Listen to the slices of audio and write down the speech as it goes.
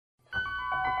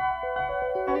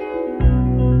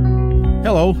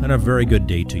Hello, and a very good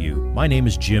day to you. My name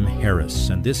is Jim Harris,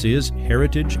 and this is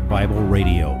Heritage Bible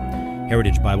Radio.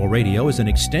 Heritage Bible Radio is an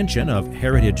extension of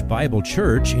Heritage Bible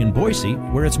Church in Boise,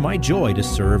 where it's my joy to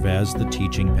serve as the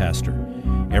teaching pastor.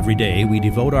 Every day, we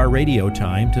devote our radio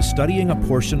time to studying a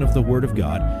portion of the Word of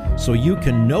God so you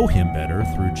can know Him better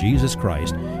through Jesus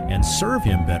Christ and serve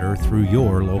Him better through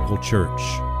your local church.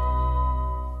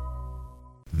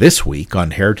 This week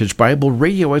on Heritage Bible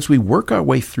Radio, as we work our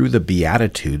way through the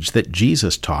Beatitudes that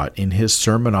Jesus taught in His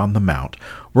Sermon on the Mount,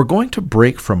 we're going to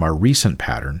break from our recent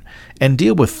pattern and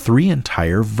deal with 3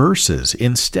 entire verses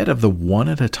instead of the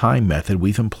one-at-a-time method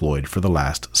we've employed for the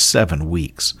last 7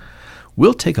 weeks.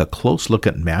 We'll take a close look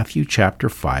at Matthew chapter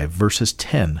 5, verses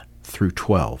 10 through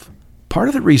 12. Part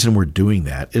of the reason we're doing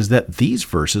that is that these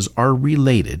verses are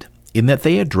related in that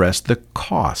they address the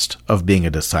cost of being a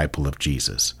disciple of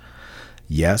Jesus.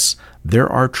 Yes, there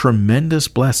are tremendous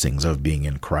blessings of being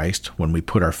in Christ when we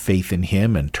put our faith in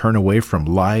Him and turn away from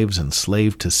lives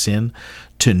enslaved to sin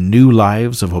to new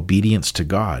lives of obedience to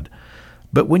God.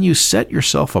 But when you set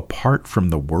yourself apart from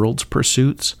the world's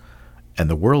pursuits, and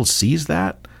the world sees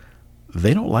that,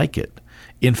 they don't like it.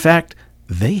 In fact,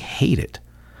 they hate it.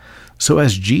 So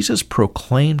as Jesus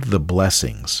proclaimed the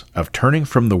blessings of turning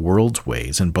from the world's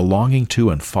ways and belonging to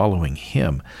and following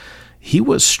Him, He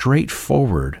was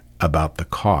straightforward about the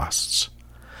costs.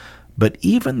 But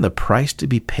even the price to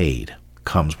be paid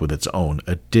comes with its own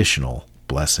additional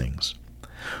blessings.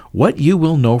 What you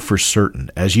will know for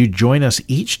certain as you join us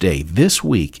each day this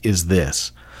week is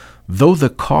this: though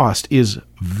the cost is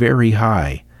very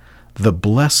high, the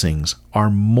blessings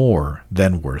are more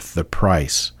than worth the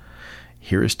price.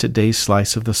 Here is today's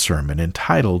slice of the sermon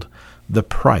entitled, The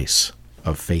Price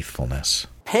of Faithfulness.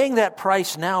 Paying that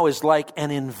price now is like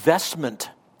an investment.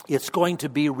 It's going to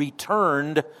be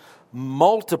returned,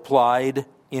 multiplied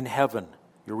in heaven.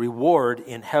 Your reward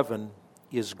in heaven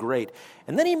is great.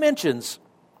 And then he mentions,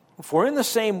 for in the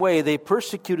same way they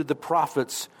persecuted the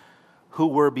prophets who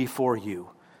were before you.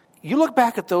 You look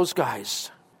back at those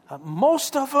guys,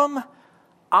 most of them,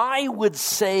 I would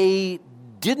say,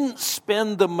 didn't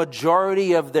spend the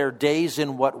majority of their days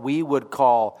in what we would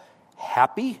call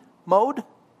happy mode,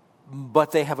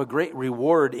 but they have a great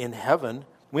reward in heaven.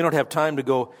 We don't have time to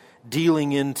go dealing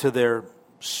with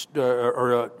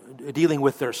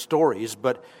their stories,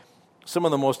 but some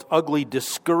of the most ugly,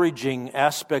 discouraging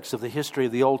aspects of the history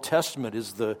of the Old Testament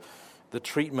is the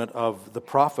treatment of the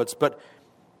prophets. But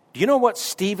do you know what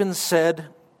Stephen said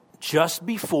just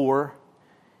before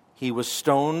he was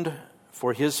stoned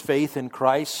for his faith in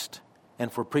Christ and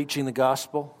for preaching the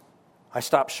gospel? I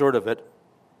stopped short of it.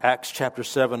 Acts chapter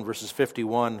 7, verses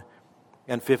 51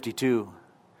 and 52.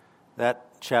 That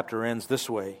chapter ends this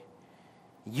way: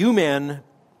 you men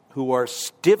who are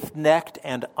stiff-necked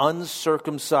and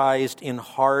uncircumcised in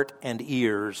heart and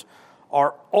ears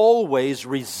are always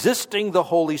resisting the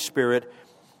Holy Spirit,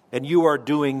 and you are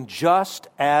doing just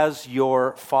as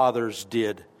your fathers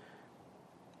did.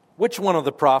 Which one of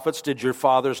the prophets did your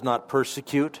fathers not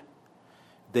persecute?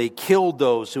 They killed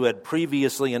those who had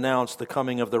previously announced the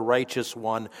coming of the righteous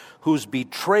one, whose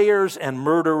betrayers and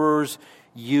murderers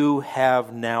you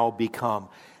have now become.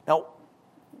 Now,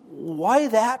 why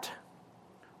that?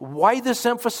 Why this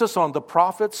emphasis on the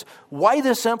prophets? Why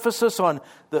this emphasis on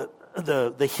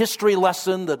the history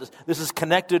lesson that this is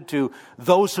connected to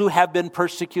those who have been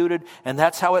persecuted, and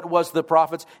that's how it was the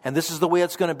prophets, and this is the way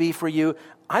it's going to be for you?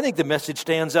 I think the message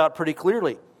stands out pretty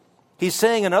clearly. He's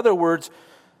saying, in other words,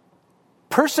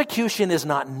 persecution is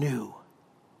not new.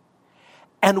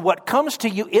 And what comes to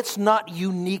you, it's not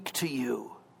unique to you.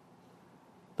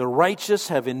 The righteous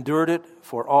have endured it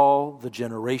for all the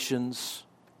generations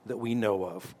that we know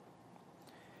of.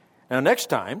 Now, next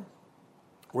time,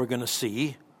 we're going to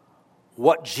see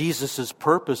what Jesus'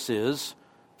 purpose is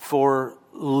for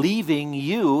leaving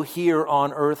you here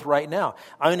on earth right now.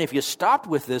 I mean, if you stopped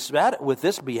with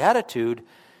this beatitude,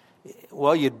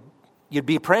 well, you'd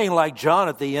be praying like John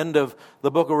at the end of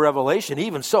the book of Revelation.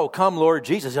 Even so, come, Lord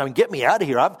Jesus. I mean, get me out of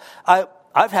here.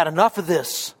 I've had enough of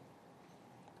this.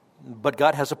 But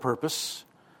God has a purpose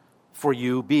for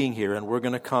you being here, and we're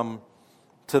going to come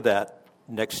to that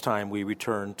next time we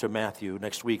return to Matthew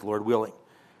next week, Lord willing.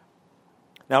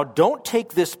 Now, don't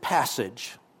take this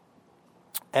passage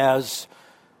as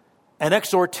an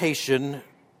exhortation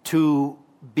to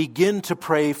begin to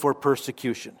pray for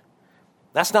persecution.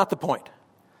 That's not the point.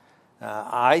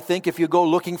 I think if you go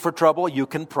looking for trouble, you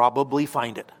can probably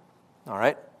find it. All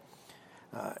right?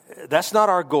 That's not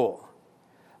our goal.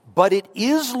 But it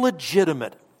is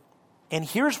legitimate. And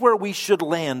here's where we should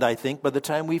land, I think, by the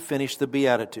time we finish the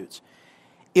Beatitudes.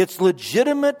 It's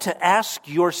legitimate to ask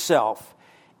yourself,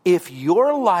 if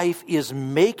your life is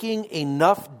making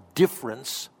enough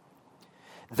difference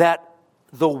that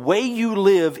the way you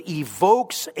live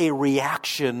evokes a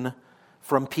reaction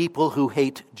from people who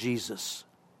hate Jesus.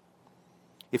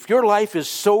 If your life is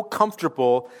so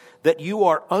comfortable that you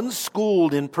are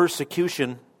unschooled in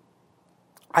persecution,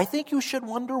 I think you should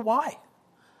wonder why.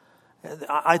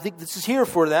 I think this is here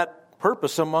for that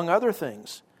purpose, among other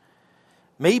things.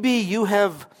 Maybe you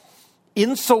have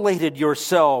insulated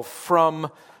yourself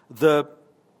from the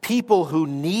people who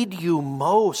need you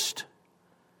most.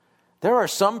 There are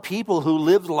some people who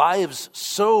live lives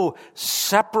so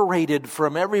separated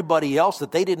from everybody else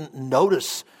that they didn't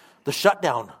notice the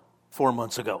shutdown 4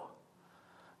 months ago.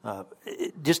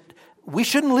 We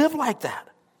shouldn't live like that.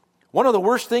 One of the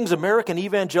worst things American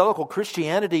evangelical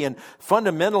Christianity and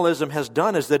fundamentalism has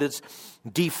done is that it's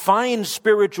defined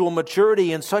spiritual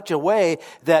maturity in such a way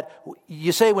that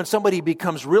you say when somebody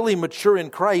becomes really mature in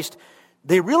Christ,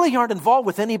 they really aren't involved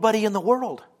with anybody in the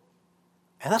world.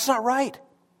 And that's not right.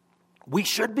 We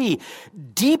should be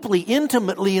deeply,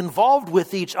 intimately involved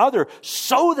with each other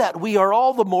so that we are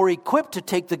all the more equipped to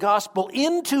take the gospel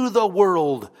into the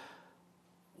world,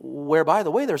 where, by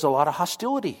the way, there's a lot of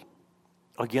hostility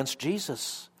against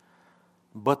Jesus.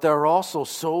 But there are also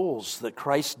souls that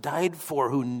Christ died for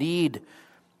who need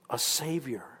a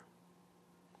Savior.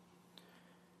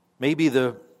 Maybe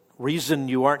the reason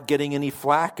you aren't getting any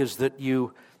flack is that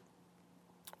you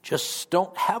just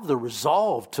don't have the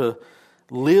resolve to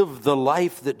live the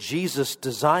life that Jesus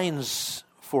designs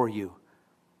for you.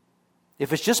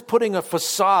 If it's just putting a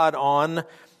facade on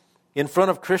in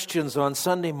front of Christians on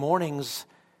Sunday mornings,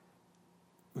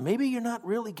 maybe you're not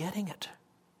really getting it.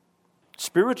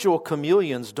 Spiritual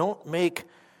chameleons don't make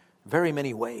very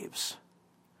many waves.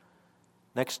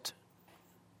 Next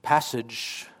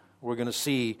passage, we're going to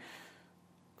see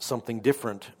something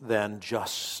different than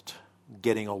just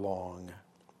getting along.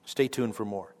 Stay tuned for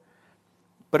more.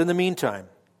 But in the meantime,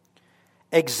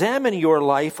 examine your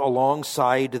life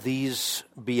alongside these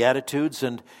Beatitudes,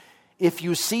 and if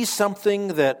you see something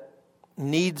that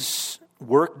needs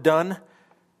work done,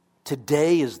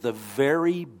 today is the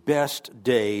very best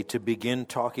day to begin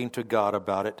talking to God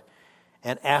about it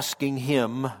and asking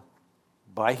Him,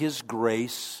 by His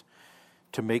grace,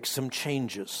 to make some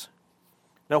changes.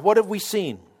 Now, what have we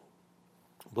seen?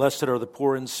 Blessed are the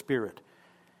poor in spirit.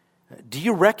 Do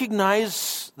you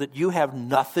recognize that you have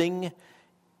nothing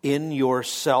in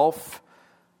yourself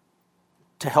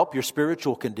to help your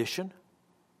spiritual condition?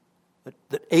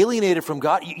 That alienated from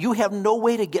God, you have no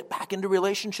way to get back into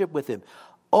relationship with Him.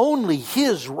 Only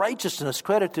His righteousness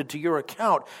credited to your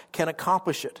account can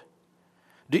accomplish it.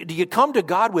 Do you come to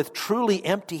God with truly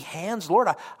empty hands? Lord,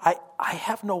 I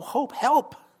have no hope.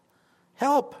 Help.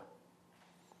 Help.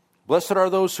 Blessed are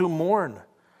those who mourn.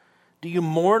 Do you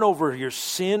mourn over your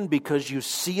sin because you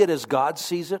see it as God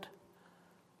sees it?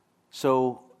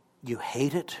 So you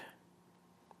hate it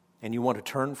and you want to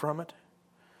turn from it?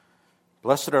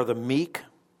 Blessed are the meek.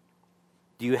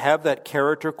 Do you have that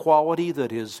character quality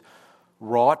that is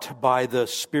wrought by the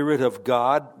Spirit of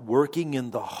God working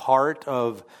in the heart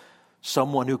of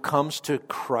someone who comes to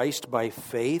Christ by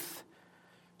faith,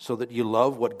 so that you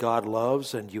love what God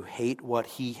loves and you hate what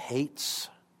He hates?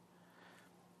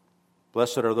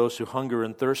 Blessed are those who hunger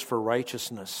and thirst for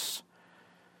righteousness.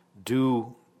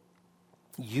 Do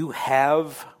you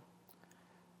have,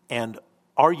 and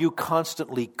are you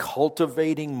constantly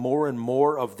cultivating more and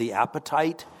more of the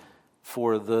appetite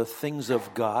for the things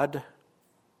of God?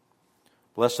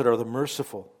 Blessed are the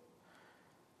merciful.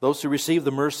 Those who receive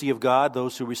the mercy of God,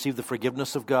 those who receive the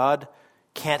forgiveness of God,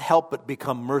 can't help but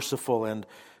become merciful and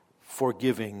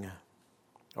forgiving.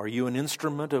 Are you an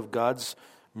instrument of God's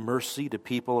mercy to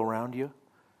people around you?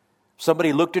 If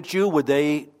somebody looked at you, would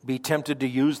they be tempted to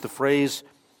use the phrase,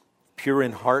 pure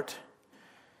in heart?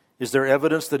 Is there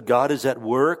evidence that God is at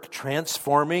work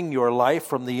transforming your life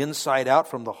from the inside out,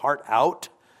 from the heart out,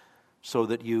 so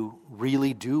that you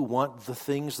really do want the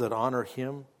things that honor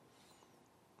Him?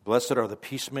 Blessed are the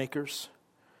peacemakers.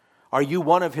 Are you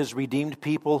one of His redeemed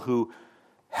people who,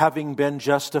 having been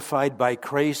justified by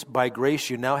grace,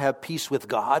 you now have peace with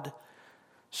God?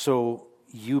 So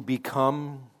you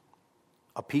become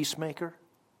a peacemaker?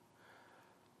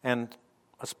 And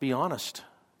let's be honest,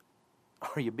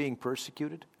 are you being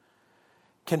persecuted?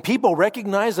 Can people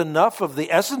recognize enough of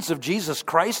the essence of Jesus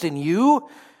Christ in you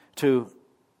to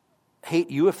hate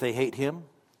you if they hate Him?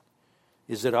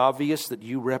 Is it obvious that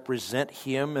you represent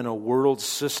Him in a world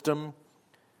system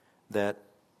that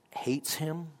hates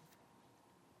Him?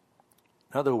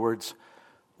 In other words,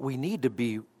 we need to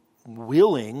be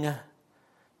willing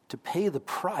to pay the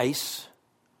price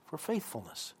for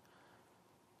faithfulness.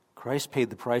 Christ paid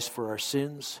the price for our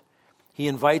sins. He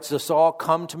invites us all,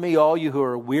 come to me, all you who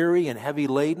are weary and heavy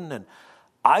laden, and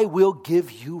I will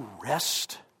give you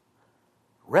rest.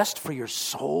 Rest for your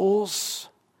souls.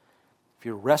 If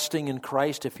you're resting in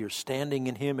Christ, if you're standing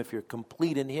in Him, if you're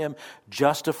complete in Him,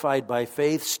 justified by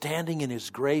faith, standing in His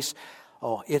grace,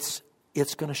 it's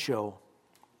going to show.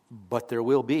 But there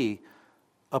will be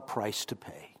a price to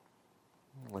pay.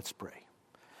 Let's pray.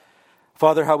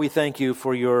 Father, how we thank you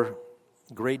for your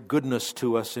great goodness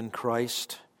to us in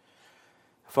Christ.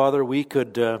 Father, we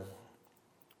could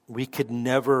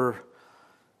never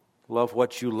love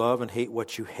what you love and hate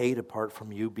what you hate apart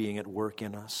from you being at work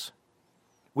in us.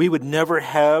 We would never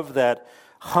have that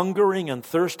hungering and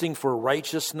thirsting for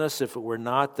righteousness if it were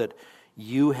not that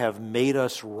you have made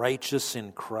us righteous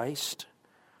in Christ.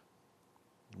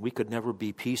 We could never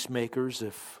be peacemakers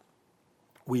if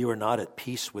we were not at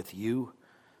peace with you.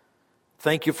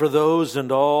 Thank you for those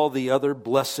and all the other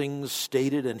blessings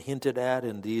stated and hinted at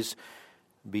in these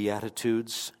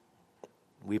Beatitudes.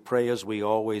 We pray, as we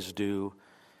always do,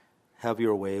 have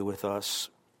your way with us.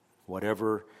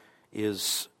 Whatever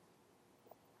is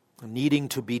needing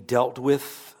to be dealt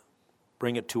with,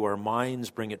 bring it to our minds,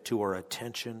 bring it to our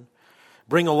attention.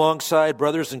 Bring alongside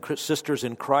brothers and sisters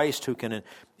in Christ who can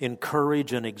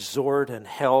encourage and exhort and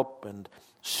help and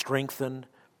strengthen.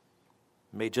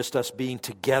 May just us being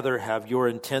together have your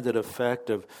intended effect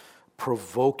of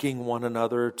provoking one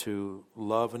another to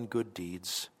love and good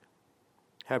deeds.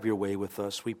 Have your way with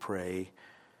us, we pray.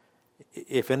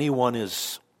 If anyone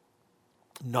is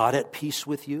not at peace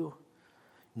with you,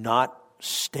 not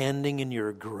standing in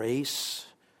your grace,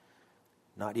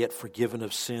 not yet forgiven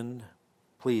of sin,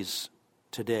 please,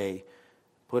 today,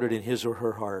 put it in his or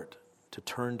her heart to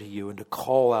turn to you and to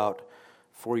call out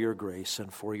for your grace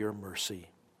and for your mercy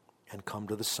and come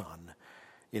to the Son,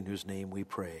 in whose name we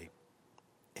pray.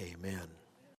 Amen.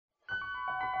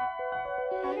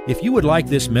 If you would like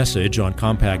this message on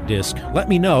compact disc, let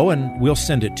me know and we'll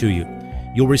send it to you.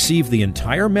 You'll receive the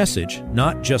entire message,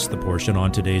 not just the portion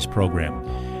on today's program.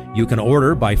 You can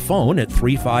order by phone at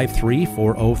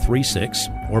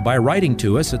 353-4036 or by writing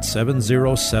to us at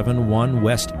 7071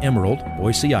 West Emerald,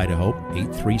 Boise, Idaho,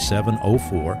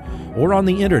 83704, or on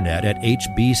the internet at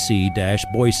hbc-boise.org.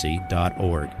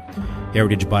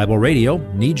 Heritage Bible Radio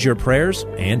needs your prayers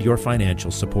and your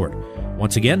financial support.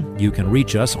 Once again, you can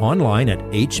reach us online at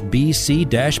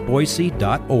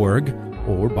hbc-boise.org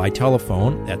or by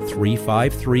telephone at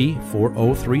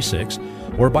 353-4036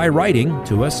 or by writing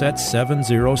to us at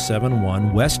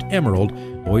 7071 West Emerald,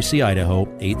 Boise, Idaho,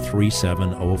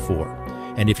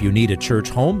 83704. And if you need a church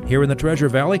home here in the Treasure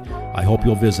Valley, I hope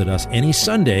you'll visit us any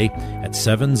Sunday at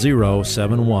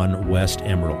 7071 West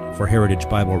Emerald. For Heritage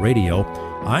Bible Radio,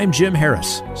 I'm Jim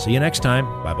Harris. See you next time.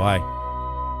 Bye-bye.